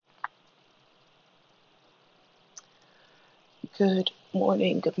Good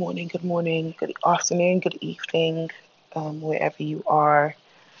morning, good morning, good morning, good afternoon, good evening, wherever you are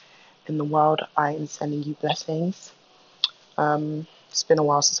in the world. I am sending you blessings. It's been a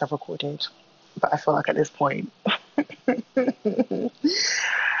while since I've recorded, but I feel like at this point,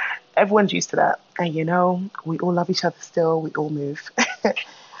 everyone's used to that. And we all love each other still, we all move.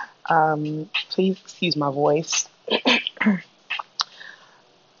 Please excuse my voice. It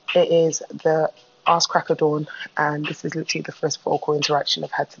is the Ask Cracker Dawn, and this is literally the first vocal interaction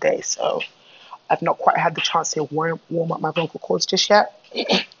I've had today. So I've not quite had the chance to warm up my vocal cords just yet,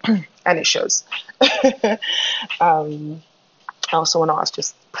 and it shows. I also want to ask,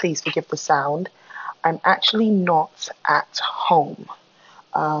 just please forgive the sound. I'm actually not at home.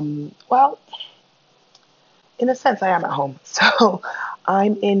 Well, in a sense, I am at home. So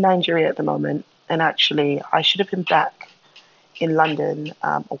I'm in Nigeria at the moment, and actually, I should have been back in London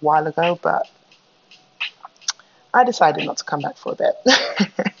a while ago, but I decided not to come back for a bit.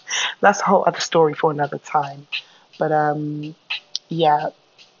 That's a whole other story for another time. But yeah,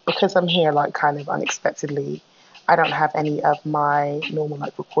 because I'm here like kind of unexpectedly, I don't have any of my normal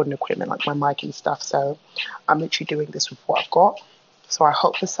like recording equipment, like my mic and stuff. So I'm literally doing this with what I've got. So I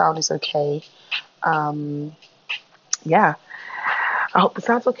hope the sound is okay. Um, yeah, I hope the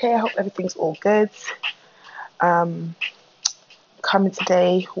sound's okay. I hope everything's all good. Um, Coming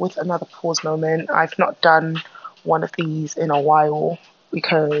today with another pause moment. I've not done one of these in a while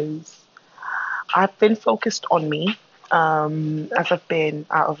because I've been focused on me. As I've been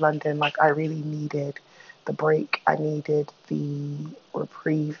out of London, like I really needed the break. I needed the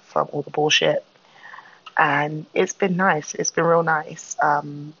reprieve from all the bullshit. And it's been nice. It's been real nice.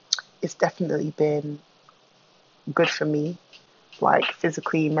 It's definitely been good for me, like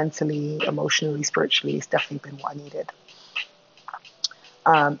physically, mentally, emotionally, spiritually. It's definitely been what I needed.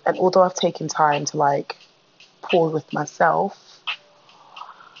 And although I've taken time to like pause with myself,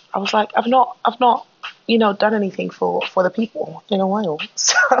 I was like, I've not, done anything for the people in a while.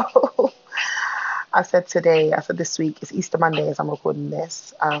 So I said this week, it's Easter Monday as I'm recording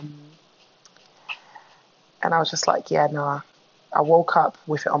this. And I was just like, yeah, nah. I woke up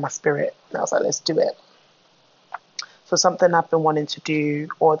with it on my spirit and I was like, let's do it. So something I've been wanting to do,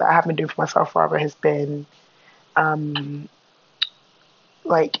 or that I have been doing for myself rather, has been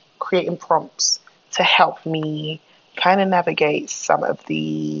like creating prompts to help me kind of navigate some of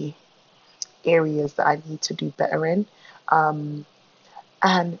the areas that I need to do better in. And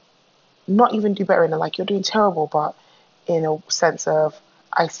not even do better in it, like you're doing terrible, but in a sense of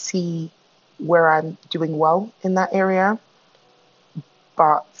I see where I'm doing well in that area,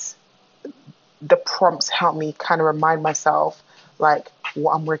 but the prompts help me kind of remind myself like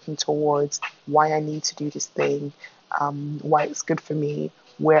what I'm working towards, why I need to do this thing, why it's good for me,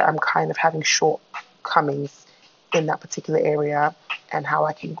 where I'm kind of having shortcomings in that particular area, and how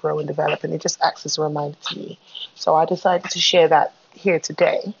I can grow and develop. And it just acts as a reminder to me. So I decided to share that here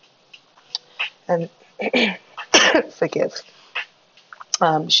today. And forgive,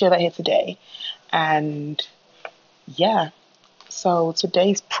 share that here today. And yeah, so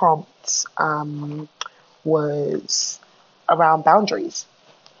today's prompt was around boundaries.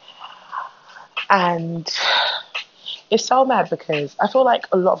 And it's so mad because I feel like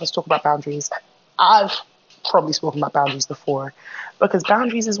a lot of us talk about boundaries. I've probably spoken about boundaries before because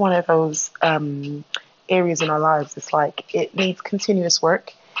boundaries is one of those areas in our lives. It's like it needs continuous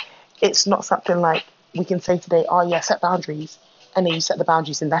work. It's not something like we can say today, oh yeah, set boundaries, and then you set the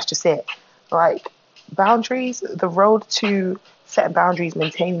boundaries and that's just it. Like boundaries, the road to setting boundaries,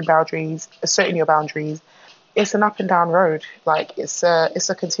 maintaining boundaries, asserting your boundaries, it's an up and down road. Like it's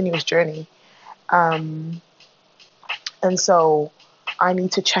a continuous journey. And so I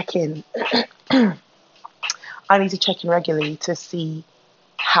need to check in. I need to check in regularly to see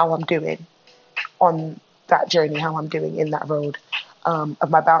how I'm doing on that journey, how I'm doing in that road of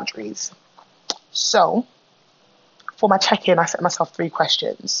my boundaries. So for my check-in, I set myself 3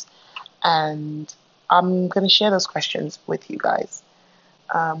 questions, and I'm going to share those questions with you guys.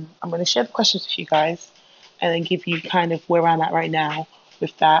 I'm going to share the questions with you guys and then give you kind of where I'm at right now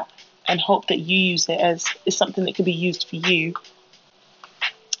with that, and hope that you use it as something that can be used for you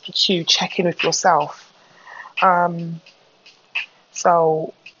to check in with yourself.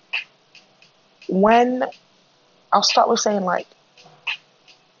 So when I'll start with saying like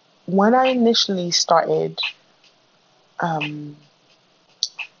when I initially started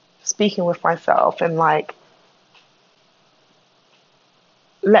speaking with myself and like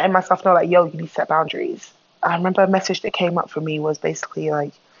letting myself know like, yo, you need to set boundaries. I remember a message that came up for me was basically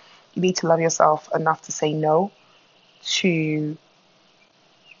like, you need to love yourself enough to say no to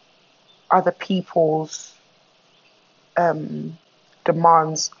other people's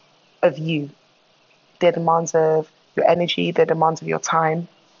demands of you. They're demands of your energy, they're demands of your time.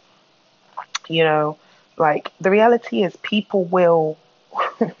 You know, like the reality is people will,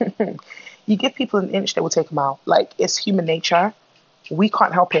 you give people an inch, they will take them out. Like it's human nature. We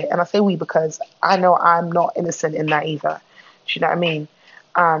can't help it. And I say we because I know I'm not innocent in that either. Do you know what I mean?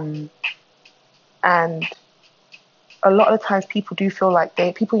 Um, and a lot of the times people do feel like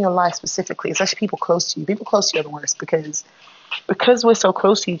people in your life specifically, especially people close to you are the worst because we're so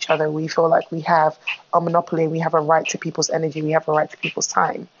close to each other, we feel like we have a monopoly, we have a right to people's energy, we have a right to people's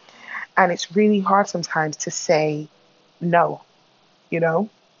time. And it's really hard sometimes to say no, you know?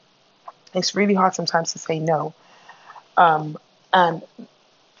 It's really hard sometimes to say no. Um, and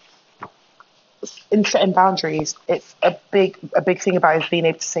in setting boundaries, it's a big thing about is being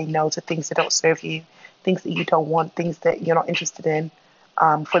able to say no to things that don't serve you, things that you don't want, things that you're not interested in,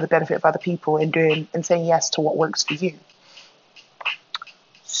 for the benefit of other people, and doing and saying yes to what works for you.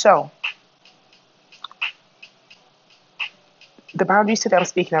 So the boundaries today I'm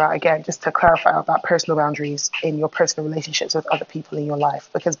speaking about, again, just to clarify about personal boundaries in your personal relationships with other people in your life,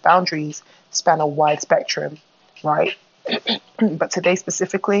 because boundaries span a wide spectrum, right? But today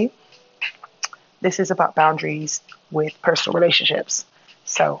specifically, this is about boundaries with personal relationships.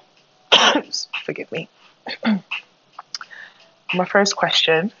 So, forgive me. My first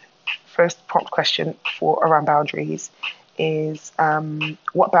prompt question for around boundaries is,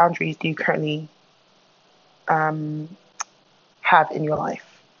 what boundaries do you currently have in your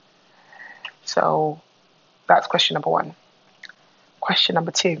life? So that's question number one. Question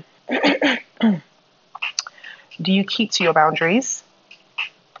number two, do you keep to your boundaries?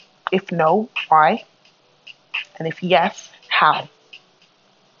 If no, why? And if yes, how?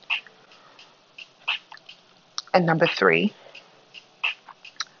 And number three,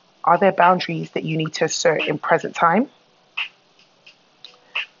 are there boundaries that you need to assert in present time?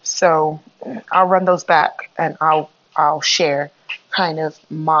 So I'll run those back and I'll share kind of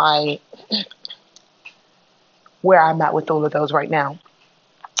where I'm at with all of those right now.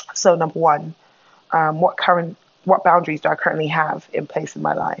 So number one, what boundaries do I currently have in place in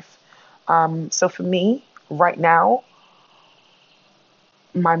my life? So for me, right now,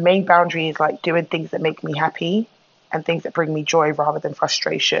 my main boundary is like doing things that make me happy and things that bring me joy rather than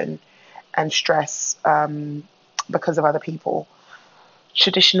frustration and stress, because of other people.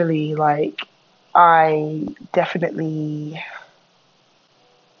 Traditionally, like I definitely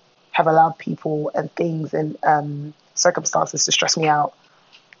have allowed people and things and circumstances to stress me out,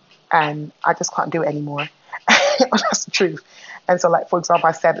 and I just can't do it anymore. That's the truth. And so, like for example,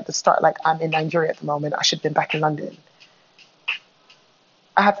 I said at the start, like I'm in Nigeria at the moment. I should have been back in London.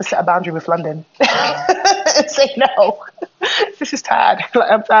 I have to set a boundary with London and say no. This is tired.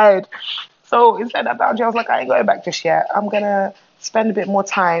 Like I'm tired. So instead of that boundary, I was like, I ain't going back just yet. I'm gonna spend a bit more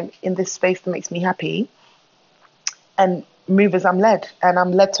time in this space that makes me happy and move as I'm led. And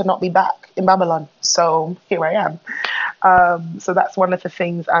I'm led to not be back in Babylon. So here I am. So that's one of the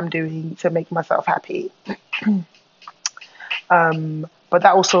things I'm doing to make myself happy. But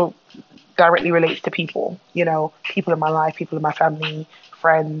that also directly relates to people, people in my life, people in my family,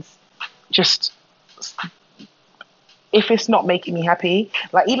 friends. Just if it's not making me happy,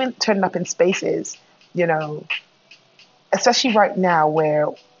 like even turning up in spaces, you know, especially right now where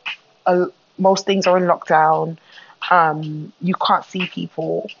most things are in lockdown, you can't see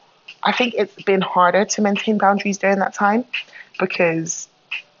people. I think it's been harder to maintain boundaries during that time because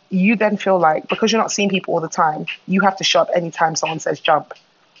you then feel like because you're not seeing people all the time, you have to show up anytime someone says jump.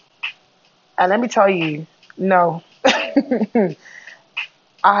 And let me tell you, no.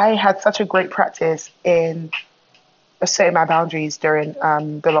 I had such a great practice in asserting my boundaries during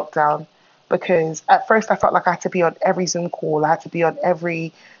the lockdown because at first I felt like I had to be on every Zoom call, I had to be on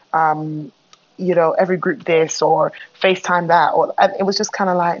every, every group this or FaceTime that, and it was just kind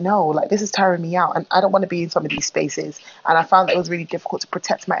of like, no, like this is tiring me out, and I don't want to be in some of these spaces. And I found that it was really difficult to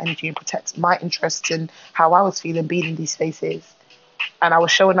protect my energy and protect my interests and how I was feeling being in these spaces. And I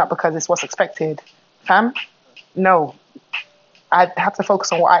was showing up because it's what's expected. Fam, no, I have to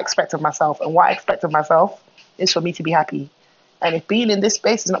focus on what I expect of myself, and what I expect of myself is for me to be happy. And if being in this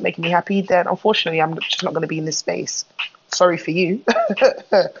space is not making me happy, then unfortunately, I'm just not going to be in this space. Sorry for you.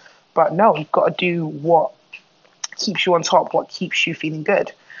 But no, you've got to do what keeps you on top, what keeps you feeling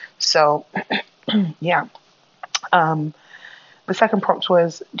good. So, yeah. The second prompt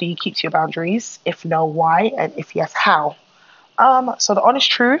was, do you keep to your boundaries? If no, why? And if yes, how? So the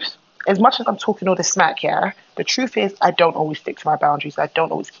honest truth, as much as I'm talking all this smack here, the truth is I don't always stick to my boundaries. I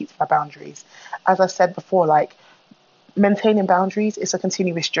don't always keep to my boundaries. As I said before, like maintaining boundaries is a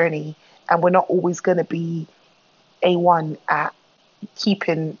continuous journey, and we're not always going to be A1 at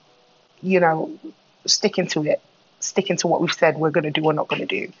keeping, you know, sticking to it, sticking to what we've said we're going to do or not going to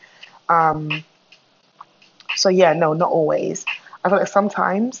do. Um, so yeah, no, not always. I feel like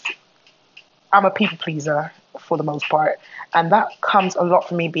sometimes I'm a people pleaser for the most part, and that comes a lot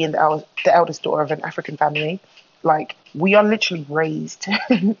from me being the eldest daughter of an African family. Like we are literally raised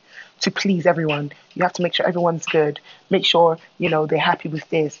to please everyone. You have to make sure everyone's good. Make sure they're happy with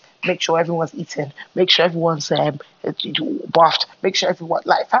this. Make sure everyone's eating. Make sure everyone's buffed. Make sure everyone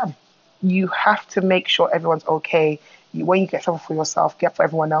like fam. You have to make sure everyone's okay. When you get something for yourself, get for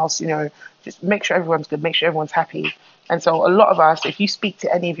everyone else. Just make sure everyone's good. Make sure everyone's happy. And so a lot of us, if you speak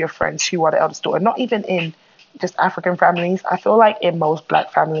to any of your friends who are the eldest daughter, not even in just African families, I feel like in most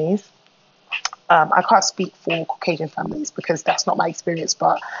Black families, I can't speak for Caucasian families because that's not my experience,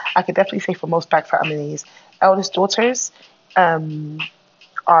 but I could definitely say for most Black families, eldest daughters um,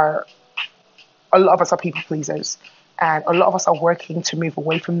 are a lot of us are people pleasers. And a lot of us are working to move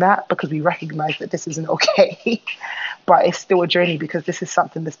away from that because we recognize that this isn't okay. But it's still a journey because this is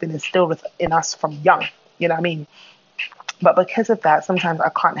something that's been instilled in us from young. You know what I mean? But because of that, sometimes I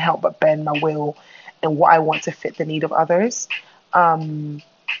can't help but bend my will and what I want to fit the need of others. Um,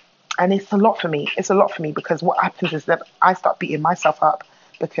 and it's a lot for me. It's a lot for me because what happens is that I start beating myself up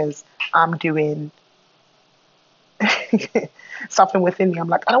because I'm doing something within me. I'm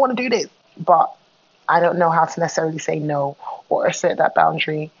like, I don't want to do this, but I don't know how to necessarily say no or assert that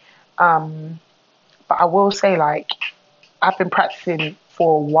boundary. Um, but I will say, like, I've been practicing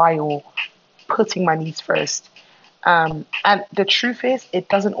for a while, putting my needs first. And the truth is, it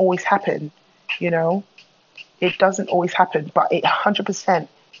doesn't always happen, you know? It doesn't always happen, but it 100%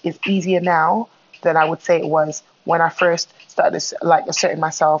 is easier now than I would say it was when I first started like asserting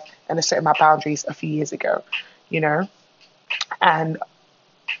myself and asserting my boundaries a few years ago, you know? And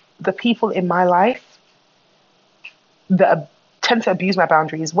the people in my life that tend to abuse my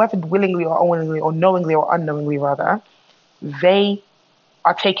boundaries, whether willingly or unwillingly or knowingly or unknowingly rather, they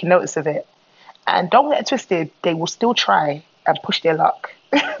are taking notice of it. And don't get it twisted, they will still try and push their luck.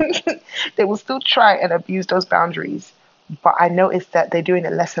 They will still try and abuse those boundaries. But I noticed that they're doing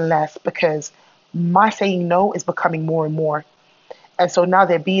it less and less because my saying no is becoming more and more. And so now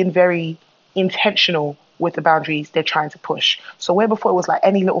they're being very intentional with the boundaries they're trying to push. So where before it was like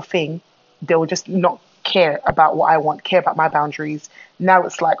any little thing, they will just not care about what I want, care about my boundaries. Now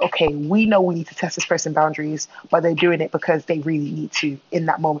it's like, okay, we know we need to test this person's boundaries, but they're doing it because they really need to in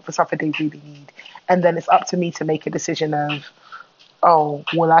that moment for something they really need. And then it's up to me to make a decision of, oh,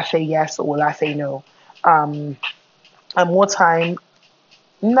 will I say yes or will I say no? Um, and more time,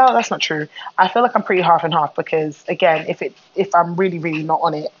 no, that's not true. I feel like I'm pretty half and half because again, if I'm really really not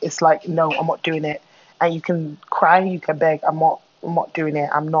on it, it's like no, I'm not doing it. And you can cry, you can beg, I'm not doing it.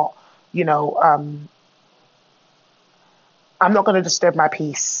 You know, um, I'm not going to disturb my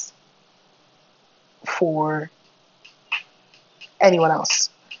peace for anyone else.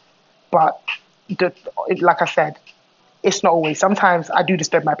 But the, like I said, it's not always. Sometimes I do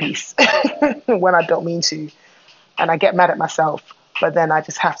disturb my peace when I don't mean to, and I get mad at myself. But then I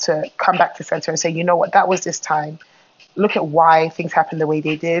just have to come back to center and say, you know what, that was this time. Look at why things happened the way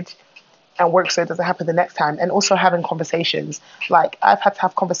they did and work so it doesn't happen the next time. And also having conversations. Like I've had to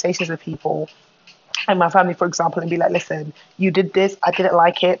have conversations with people and my family, for example, and be like, listen, you did this, I didn't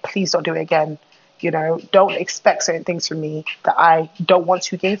like it, please don't do it again. Don't expect certain things from me that I don't want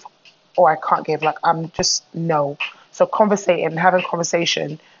to give or I can't give. Like I'm just no. So conversating, having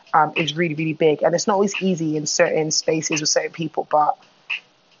conversation is really, really big. And it's not always easy in certain spaces with certain people, but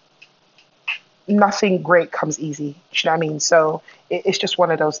nothing great comes easy. You know what I mean? So it's just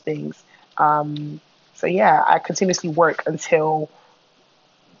one of those things. So yeah, I continuously work until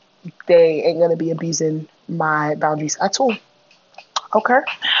they ain't gonna be abusing my boundaries at all. Okay.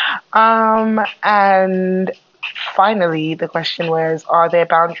 And finally, the question was, are there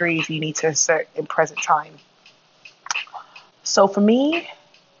boundaries you need to assert in present time? So for me,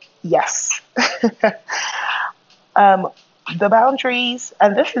 yes. um, the boundaries,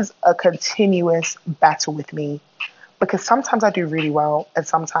 and this is a continuous battle with me because sometimes I do really well and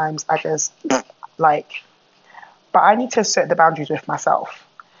sometimes I just like, but I need to assert the boundaries with myself.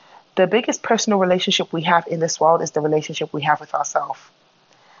 The biggest personal relationship we have in this world is the relationship we have with ourselves.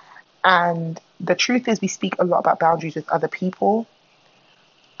 And the truth is, we speak a lot about boundaries with other people,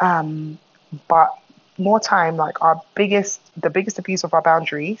 um, but more time, like the biggest abuse of our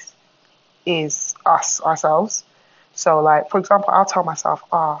boundaries is us ourselves. So, like for example, I'll tell myself,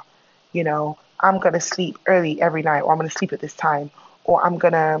 I'm gonna sleep early every night, or I'm gonna sleep at this time, or I'm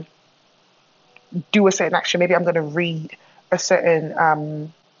gonna do a certain action. Maybe I'm gonna read a certain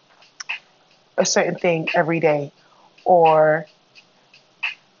a certain thing every day, or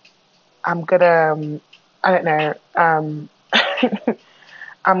I'm gonna, I don't know,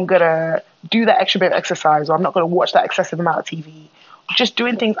 I'm gonna do that extra bit of exercise, or I'm not gonna watch that excessive amount of TV. Just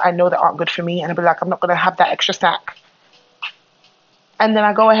doing things I know that aren't good for me, and I'll be like, I'm not gonna have that extra snack. And then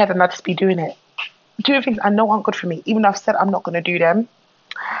I go ahead and I just be doing it. Doing things I know aren't good for me, even though I've said I'm not gonna do them.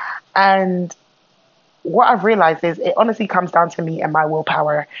 And what I've realized is it honestly comes down to me and my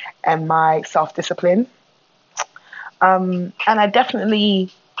willpower and my self discipline. And I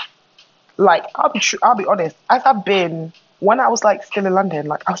definitely like I'll be honest. As I've been when I was like still in London,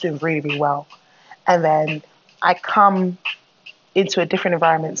 like I was doing really really well, and then I come into a different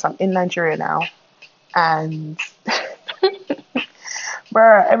environment. So I'm in Nigeria now, and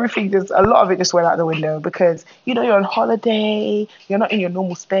bruh, everything just a lot of it just went out the window because you're on holiday, you're not in your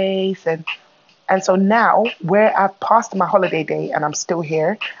normal space, and so now where I've passed my holiday day and I'm still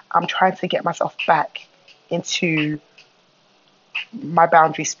here, I'm trying to get myself back into my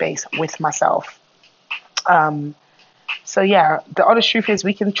boundary space with myself. Um, so yeah, the honest truth is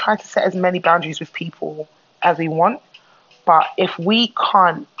we can try to set as many boundaries with people as we want, but if we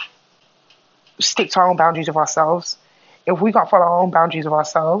can't stick to our own boundaries of ourselves, if we can't follow our own boundaries of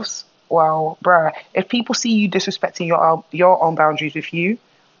ourselves, well, bruh, if people see you disrespecting your own boundaries with you,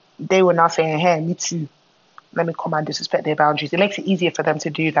 they will now say, "Hey, me too. Let me come and disrespect their boundaries." It makes it easier for them to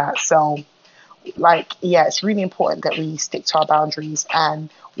do that. So like yeah, it's really important that we stick to our boundaries. And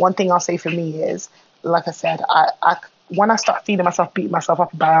one thing I'll say for me is, like I said, I when I start feeling myself beating myself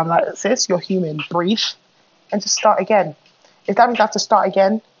up about it, I'm like, sis, you're human, breathe and just start again. If that means I have to start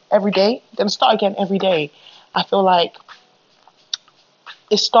again every day, then start again every day. I feel like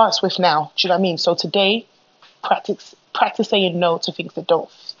it starts with now. Do you know what I mean? So today, practice saying no to things that don't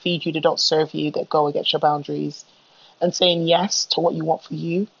feed you, that don't serve you, that go against your boundaries, and saying yes to what you want for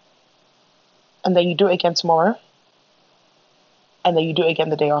you. And then you do it again tomorrow, and then you do it again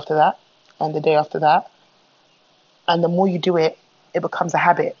the day after that, and the day after that. And the more you do it, it becomes a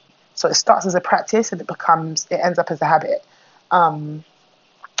habit. So it starts as a practice and it ends up as a habit. Um,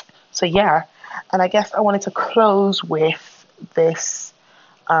 so yeah, and I guess I wanted to close with this.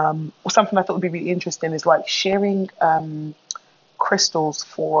 Something I thought would be really interesting is like sharing crystals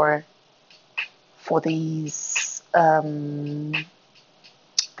for these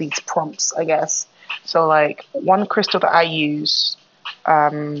prompts, I guess. So like one crystal that I use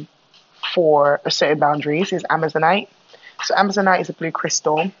um, for a certain boundaries is Amazonite. So Amazonite is a blue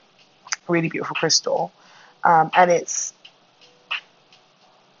crystal, really beautiful crystal, and it's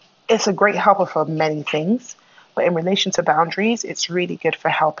a great helper for many things. But in relation to boundaries, it's really good for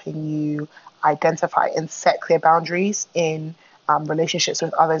helping you identify and set clear boundaries in relationships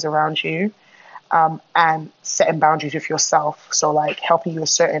with others around you, and setting boundaries with yourself. So like helping you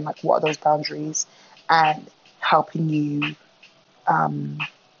ascertain like what are those boundaries and helping you um,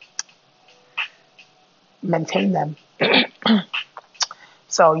 maintain them.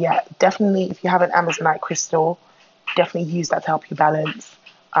 So yeah, definitely if you have an Amazonite crystal, definitely use that to help you balance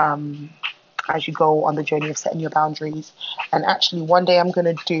um, as you go on the journey of setting your boundaries. And actually, one day I'm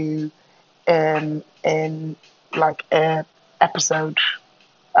gonna do in like a episode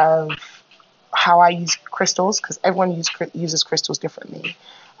of how I use crystals because everyone uses crystals differently.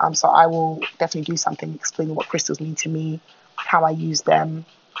 So I will definitely do something explaining what crystals mean to me, how I use them,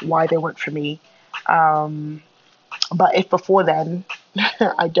 why they work for me. Um, but if before then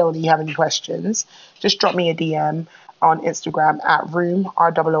I don't really have any questions, just drop me a DM on Instagram at room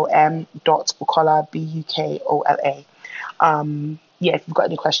dot bukola bukola. Yeah, if you've got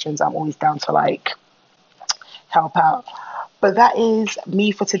any questions, I'm always down to like help out. But that is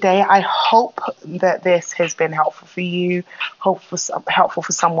me for today. I hope that this has been helpful for you, helpful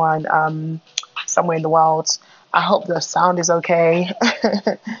for someone somewhere in the world. I hope the sound is okay.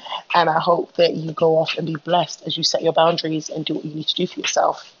 And I hope that you go off and be blessed as you set your boundaries and do what you need to do for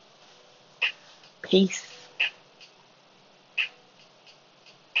yourself. Peace.